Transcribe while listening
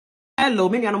Hello,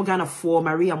 many I'm gonna for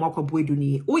Maria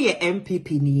Mwakobweduni. Uye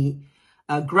MPP ni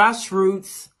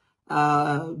grassroots,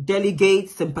 delegate,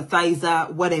 sympathizer,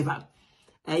 whatever.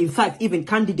 In fact, even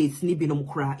candidates ni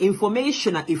binomkra.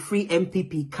 Information at a free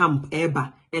MPP camp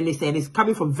eba. And they say it's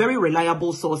coming from very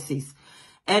reliable sources.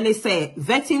 And they say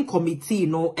vetting committee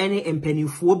no any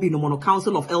empenifo binomono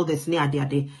Council of Elders ni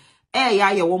adiade.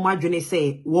 Ya woma june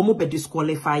say womo be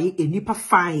disqualify a nipa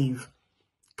 5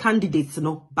 candidates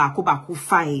no baku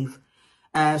 5.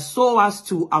 So as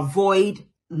to avoid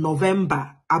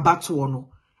November abatuono.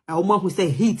 Woman who say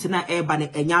heat na eba ne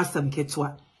enyasem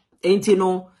ketwa. Enti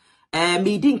no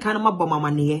me din kanama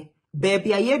bomamanie.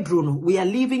 Baby ayedro no. We are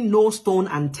leaving no stone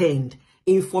unturned.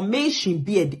 Information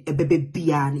be a bebe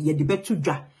bian ye de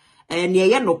betuja.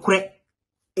 Nye no kre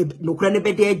ne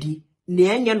bededi.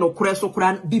 Nye no kre so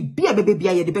kran be a bebe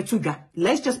bia ye de betuja.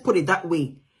 Let's just put it that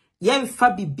way. Yen fa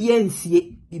bibia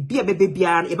nsie bibia bebe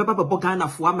bia e baba babo Ghana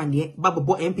fo amane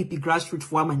babo MPP grassroots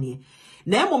fo amane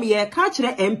na emom ye ka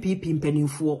kire MPP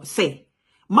mpanimfo say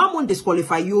mamon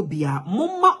disqualify you bia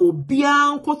momma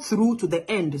obia nko through to the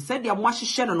end said ya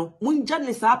mwahihye no munja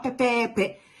ne sa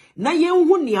pepepe na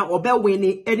yenhu nea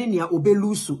obewene ene nea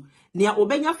obelusu nea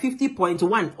obenya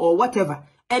 50.1 or whatever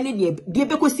ene nea de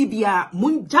bekosi bia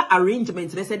munja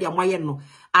arrangement ne said ya mwaye no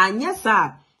anya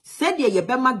sa said ye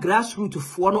yebema grassroots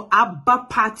for no aba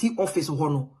party office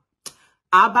hono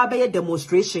aba be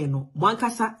demonstration no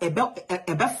mwankasa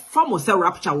ebe famo se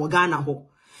rapture wo Ghana ho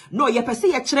no ye pese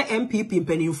ye kire MPP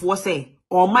mpanimfo say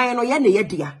oman no ye ne ye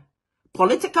dia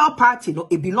political party no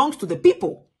it belongs to the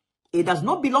people, it does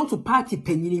not belong to party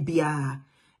penyini bia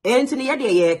enti ne ye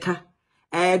de ye ka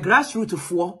grassroots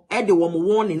for e de wo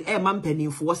warning e man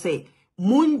mpanimfo say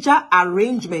munja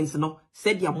arrangements no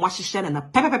said ya mwahihye na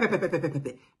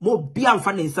pepe mo bia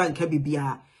mfa ne nsa nka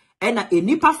bibia e na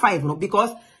enipa 5 no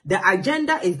because the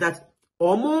agenda is that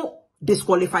omo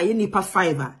disqualify enipa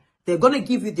 5 they're going to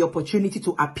give you the opportunity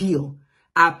to appeal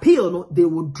no they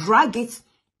will drag it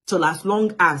till as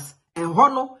long as and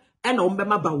hono and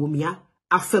ombema Bawumia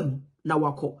afem na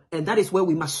wako, and that is where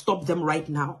we must stop them right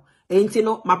now. Enti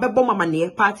no mabebo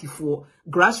mamane party for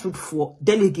grassroots for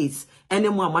delegates ene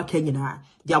mo amakenyina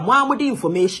dia mo amode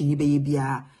information yi be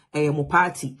bia mo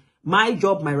party. My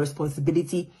job, my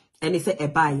responsibility, and say e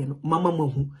baye no mama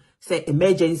mahu say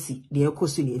emergency de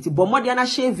ekosu ni enti bomode na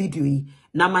share video yi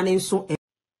na mane nso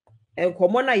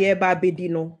enkomo na ye ba bedi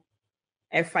no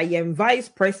Afriyie Vice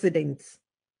President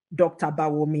Dr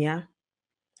Bawumia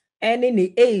ene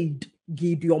ni aid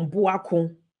Gideon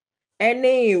Buako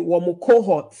ene wo mo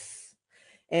cohorts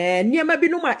niema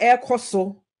binuma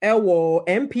ekoso ewo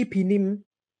MPP nim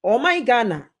oh my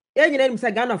Ghana enyina nim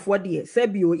se Ghana fo de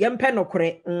sebio yempe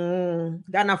nokore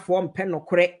Ghana fo mpe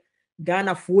nokore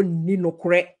Ghana fo ni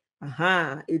nokore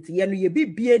aha eti ye no ye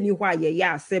bibie ni hwa ye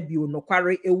ya sebio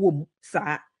nokware ewom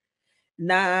sa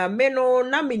na meno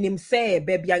na minim se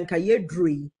bebia nka ye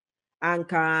drui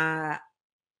anka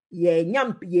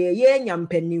ye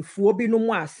nyampanimfo binom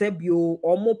a sebio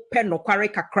omo pe nokware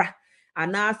kakra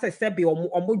ana sebi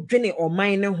omo dwene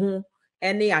oman ne ho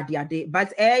ene ade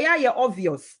but ya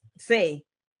obvious say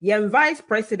ye Vice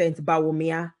President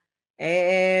Bawumia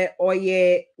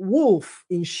oye wolf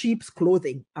in sheep's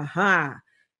clothing aha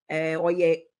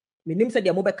oye minim said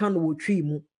ya mo be kan wo twi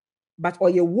mu but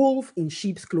oye wolf in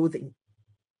sheep's clothing.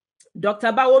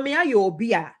 Dr Bawumia yo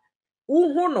obi a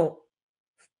uhu no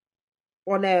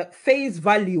on a face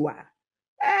value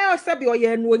sebi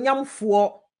oye no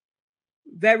nyamfo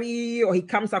very, or he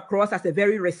comes across as a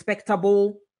very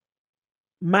respectable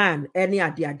man any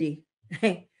ade.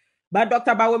 But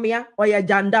Dr Bawumia oya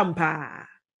jandam pa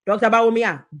Dr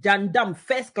Bawumia jandam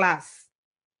first class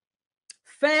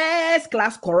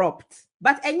corrupt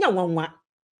but enya wanwa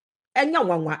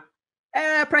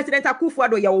President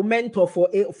Akufo-Addo your mentor for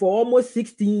almost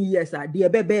 16 years de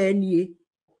bebe nie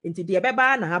into de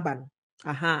beba na haban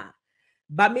aha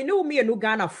but me no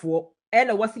Ghana for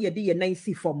ena wasi ye de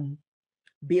nancy from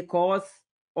because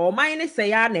or mine say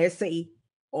ya na say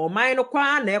or mine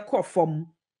kwa na ekọ from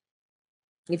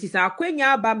it is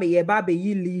akwenya ba me ye ba be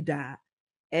yi leader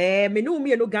me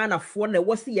no Ghana for na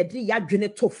wasi ye de ya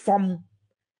dwene to from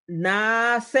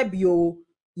na sebio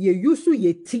ye yusu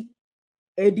ye ti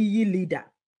edi yi leader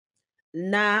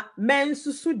na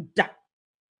mensusu da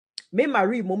me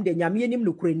Marie mom de nyame nim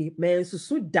nokure ni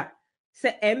mensusu da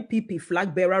se MPP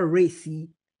flag bearer race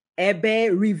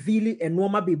ebe reveal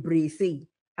enoma bebre say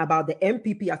about the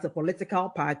MPP as a political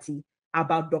party,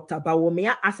 about Dr.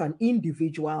 Bawumia as an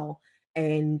individual,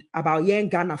 and about young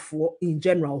Ghana for in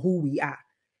general who we are.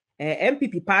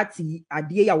 MPP party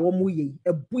adie ya womu ye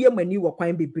ebuye mani wo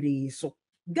kwan bebre so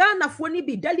Ghana for ni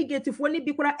bi delegate for ni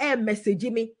bi kura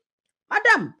message me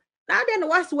Madam, now then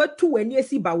was what 2 when you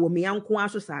see Bawumia nko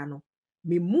aso sa no.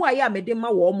 Me mu aya me de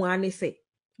ma wo mo ane say.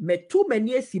 Me 2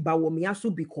 many si Bawumia so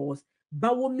because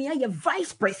Bawumia ye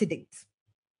vice president.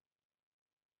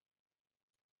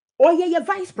 Or ye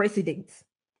vice president.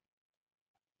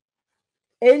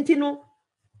 Enti no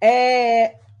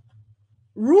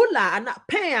ruler and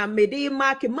pay me de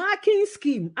marking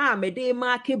scheme me de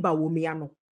mark Bawumia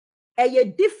no. Ye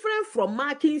different from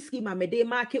marking scheme me de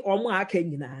mark omo aka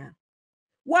nyina.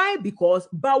 Why? Because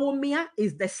Bawumia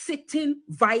is the sitting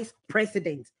vice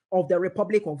president of the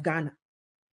Republic of Ghana.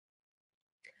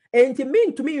 And to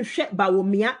me, share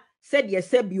Bawumia said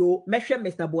Yesebio, Meshe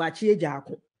Mr. Boachie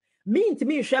Jako. Mean to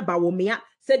me, share Bawumia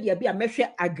said ye be a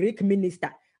Meshe a Greek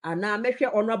minister, and now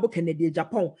Meshe Honorable Kennedy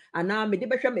Japan, and now me de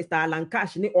Meshe Mr.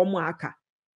 Alankash ni Omoaka.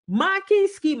 Marking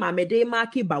scheme me de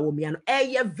marki Bawumia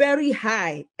no very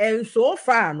high, and so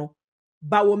far no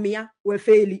Bawumia we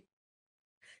fairly.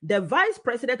 The Vice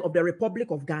President of the Republic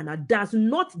of Ghana does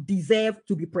not deserve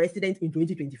to be president in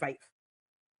 2025.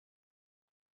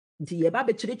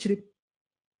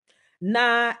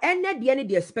 Na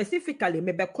any specifically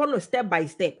maybe step by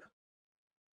step.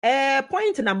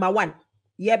 Point number 1.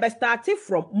 You be starting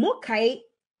from Mokai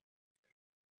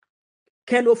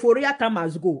Kenoforiata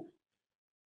must go.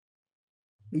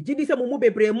 Ijidi se mumu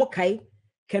bebre Mokai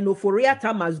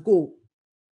Kenoforiata must go.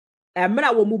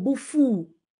 Emra wo mubu fu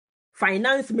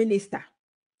finance minister.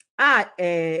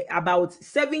 About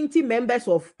 70 members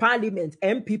of parliament,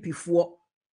 NPP for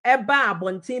eba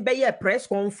abontin be ye press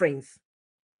conference.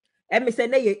 Me say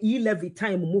na ye e-levy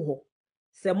time mu ho.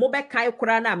 Se mo be kai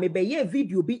kura na me be ye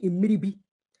video bi imiri bi.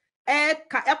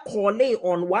 Call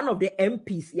on one of the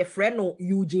MPs, ye friend no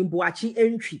Eugene Boachi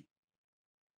entry.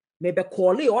 Me be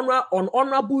call on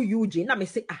honorable Eugene. Na me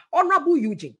say honorable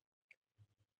Eugene.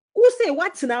 Who say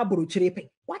what's na bro chirepe?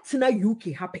 What's na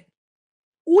UK happen?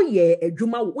 Who ye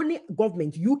ejuma woni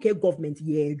government UK government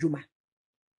ye ejuma.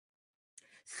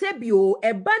 Sebio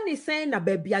ebani sen na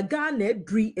bebia Ghana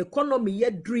edri economy ye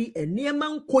dri eniema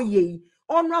nkoye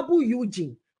honorable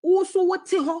Eugene. Who so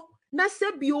wote ho na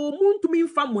sebio muntumi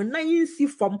mfa mo na yinsi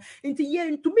fom nti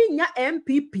ye ntumi nya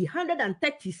MPP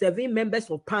 137 members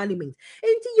of parliament.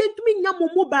 Nti ye ntumi nya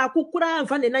momo ba akukura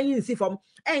mfa na yinsi fom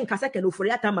enkasa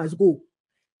Kenoforiata must go.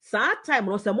 Sa time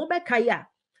no se mo be kaya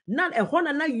na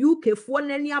ehona na UK fo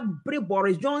na ni abre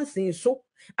Boris Johnson so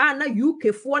na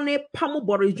UK fo na pam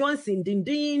Boris Johnson din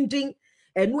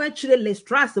enu akire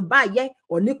Lestrus ba ye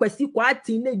oni kwasi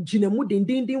Kwateng na ginemu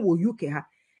din wo UK ha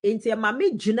enti ma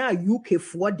me gina UK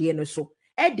fo de no so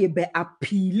de be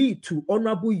appeal to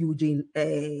honorable Eugene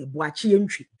Boachi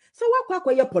entry so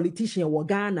wakwa ye politician wo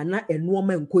Ghana na enu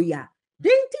ma nkoya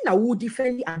denti na wo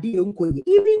defend ade nkoye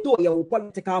even though your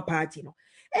political party no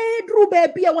Drew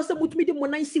baby, I was a mutmidi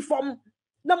monansi form.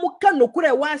 Na muka no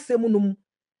kure wa semunum.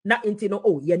 Na intino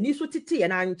ye niso titi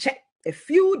and I check. A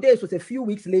few days was a few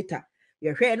weeks later.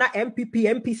 You hear na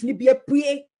MPs ni be a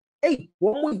pre. Hey,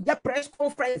 one more ya press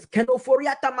conference.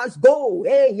 Kenoforiata must go.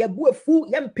 Hey, ya bue fu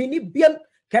yam pini biem.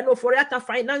 Kenoforiata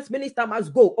finance minister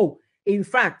must go. Oh, in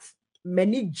fact,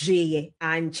 many J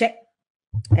and check.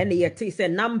 And yet say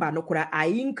number no kura I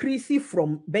increase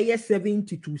from beye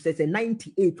 72 says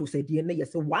 98 to say DNA you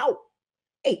say wow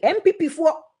hey MPP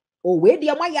for oh where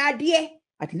the my idea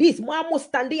at least more must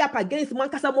stand up against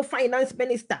mankasa mo finance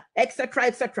minister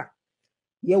etc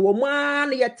ye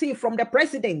woman ye from the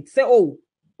president say oh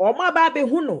o ma ba be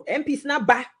huno MPs na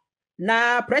ba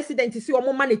na president see o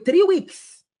mo money 3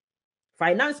 weeks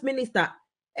finance minister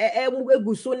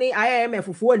eguso ni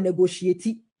IMF for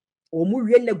negotiate Omu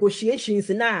negotiations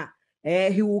na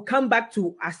he will come back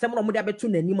to assemble mo de abeto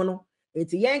nanim no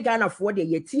enti yen Ghana for de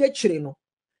yeti akire no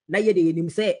na ye de nim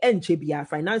say enche bia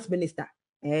finance minister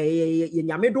ye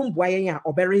nyamedum boa yen a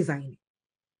obe resign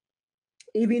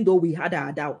even though we had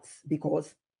our doubts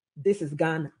because this is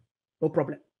Ghana no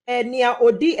problem nia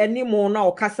odi animo na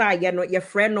okasa ye no ye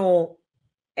frɛ no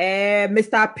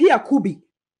Mr.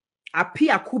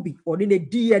 Appiah Kubi odi ne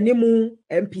di animu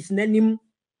MPs nanim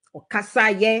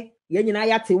okasa ye nyina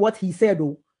yate what he said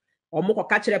omoko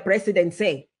ka kire president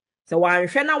say so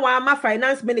wanhwe na wa ma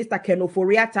finance minister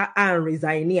Kenoforiata and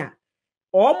resign ya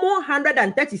almost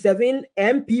 137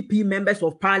 MPP members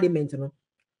of parliament no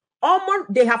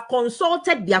almost they have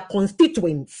consulted their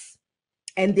constituents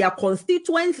and their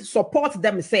constituents support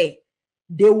them say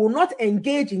they will not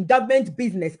engage in government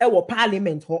business or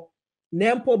parliament ho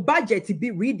nempo budget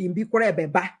be reading bi kore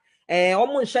beba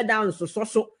almost shut down so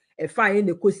fine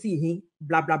ne kosi hi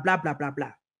blah blah blah blah blah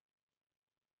blah.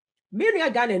 Many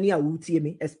Ghana ni awutie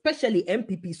me, especially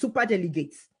MPP super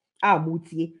delegates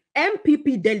mutie,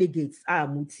 MPP delegates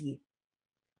mutie.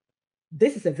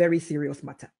 This is a very serious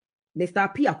matter. Mr.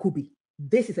 Appiah,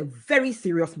 this is a very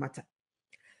serious matter.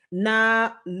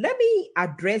 Now, let me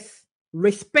address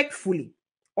respectfully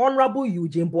Honorable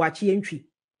Eugene Boachi entry.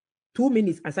 2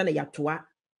 minutes asana yatoa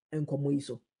enkomo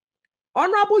iso.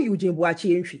 Honorable Eugene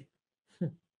Boachi entry.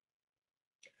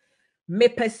 Me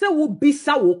pese wo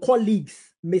bisa wo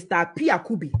colleagues, Mr. Appiah,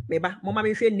 meba, mama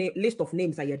me share list of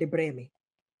names aye de breme.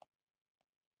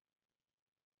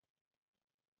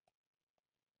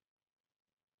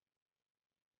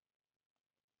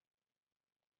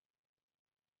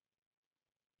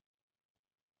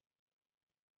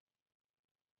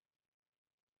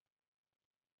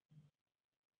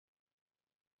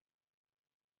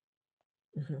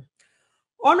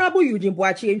 Honorable Eugene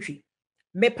Boachi entry.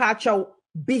 Me pacha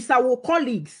bisa wo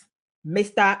colleagues,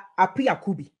 Mr. Appiah,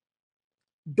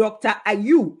 Dr.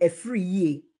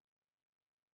 Afriyie,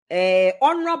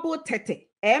 Honorable Tete,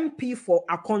 MP for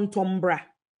Akontombra,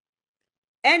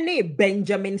 any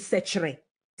Benjamin Sechere,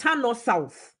 Tano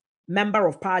South, Member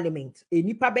of Parliament, a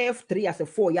nipa bf 3 as a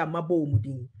 4-year mabo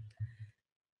mudin.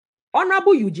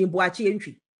 Honorable Eugene Boachi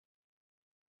entry.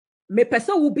 Me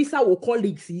pesa wo bisa wo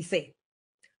colleagues he say.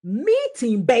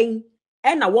 Meeting ben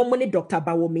and a woman Dr.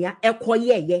 Bawumia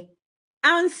ekoyeye.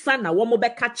 Ansa na womo be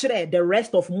kachire the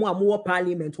rest of mo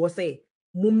parliament was say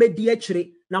mo medie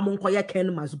chire na mo nkoye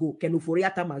Ken must go, Ken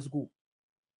Uforiata must go.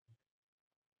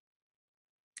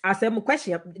 As a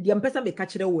question, the person be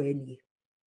kachire we ni.